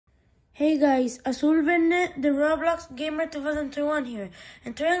Hey guys, Azulvinnet, the Roblox Gamer 2021 here,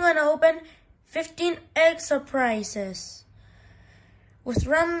 and today I'm gonna open 15 egg surprises with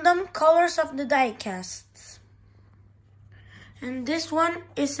random colors of the diecasts. And this one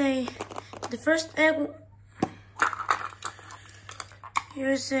is the first egg.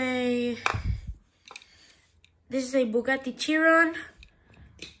 This is a Bugatti Chiron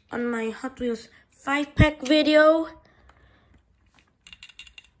on my Hot Wheels 5-pack video.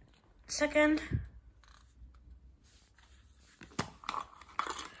 Second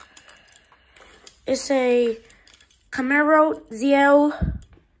is a Camaro ZL.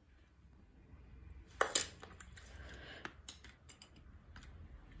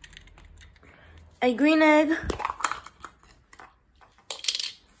 A green egg.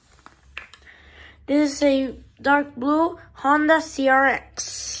 This is a dark blue Honda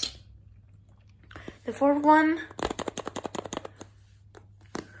CRX. The fourth one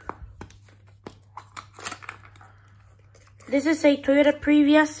this is a Toyota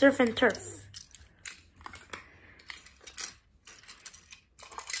Previa Surf and Turf.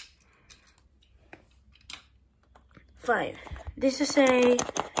 Five. This is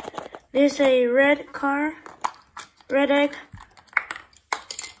a red egg.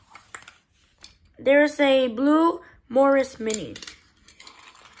 There's a blue Morris Mini.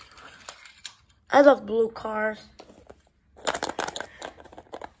 I love blue cars.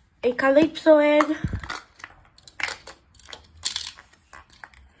 A Calypso egg.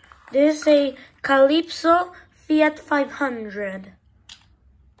 This is a Calypso Fiat 500.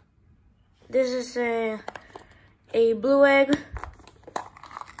 This is a blue egg,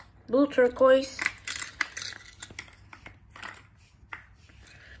 blue turquoise.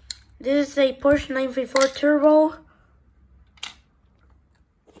 This is a Porsche 954 Turbo.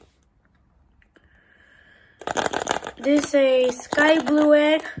 This is a sky blue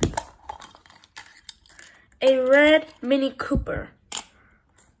egg, a red Mini Cooper.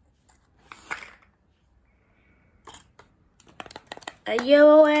 A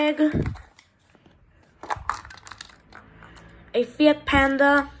yellow egg, a Fiat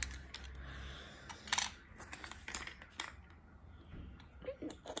Panda,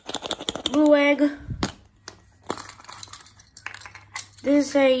 blue egg. This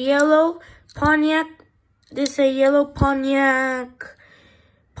is a yellow Pontiac. This is a yellow Pontiac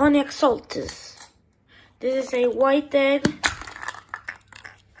Saltus. This is a white egg.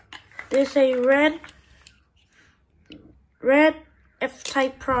 This is a red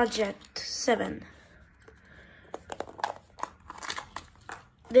F-Type Project 7.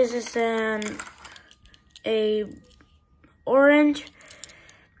 This is a orange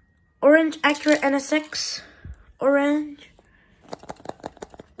Acura NSX orange.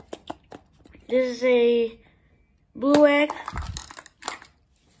 This is a blue egg.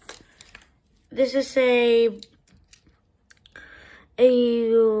 This is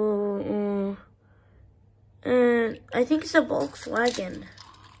I think it's a Volkswagen.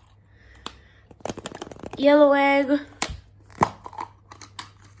 Yellow egg.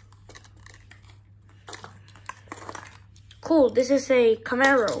 Cool, this is a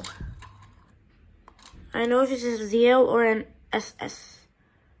Camaro. I know if this is a ZL or an SS.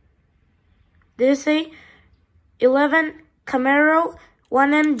 This is a 11 Camaro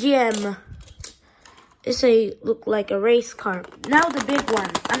 1M GM. This look like a race car. Now the big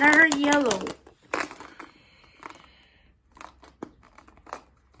one, another yellow.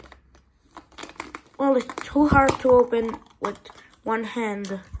 Well, it's too hard to open with one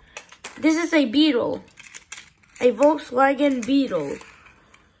hand. This is a Beetle. A Volkswagen Beetle.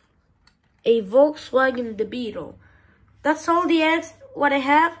 A Volkswagen the Beetle. That's all the eggs what I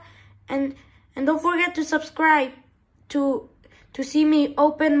have. And don't forget to subscribe to see me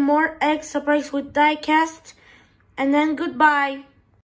open more egg surprise with diecast. And then goodbye.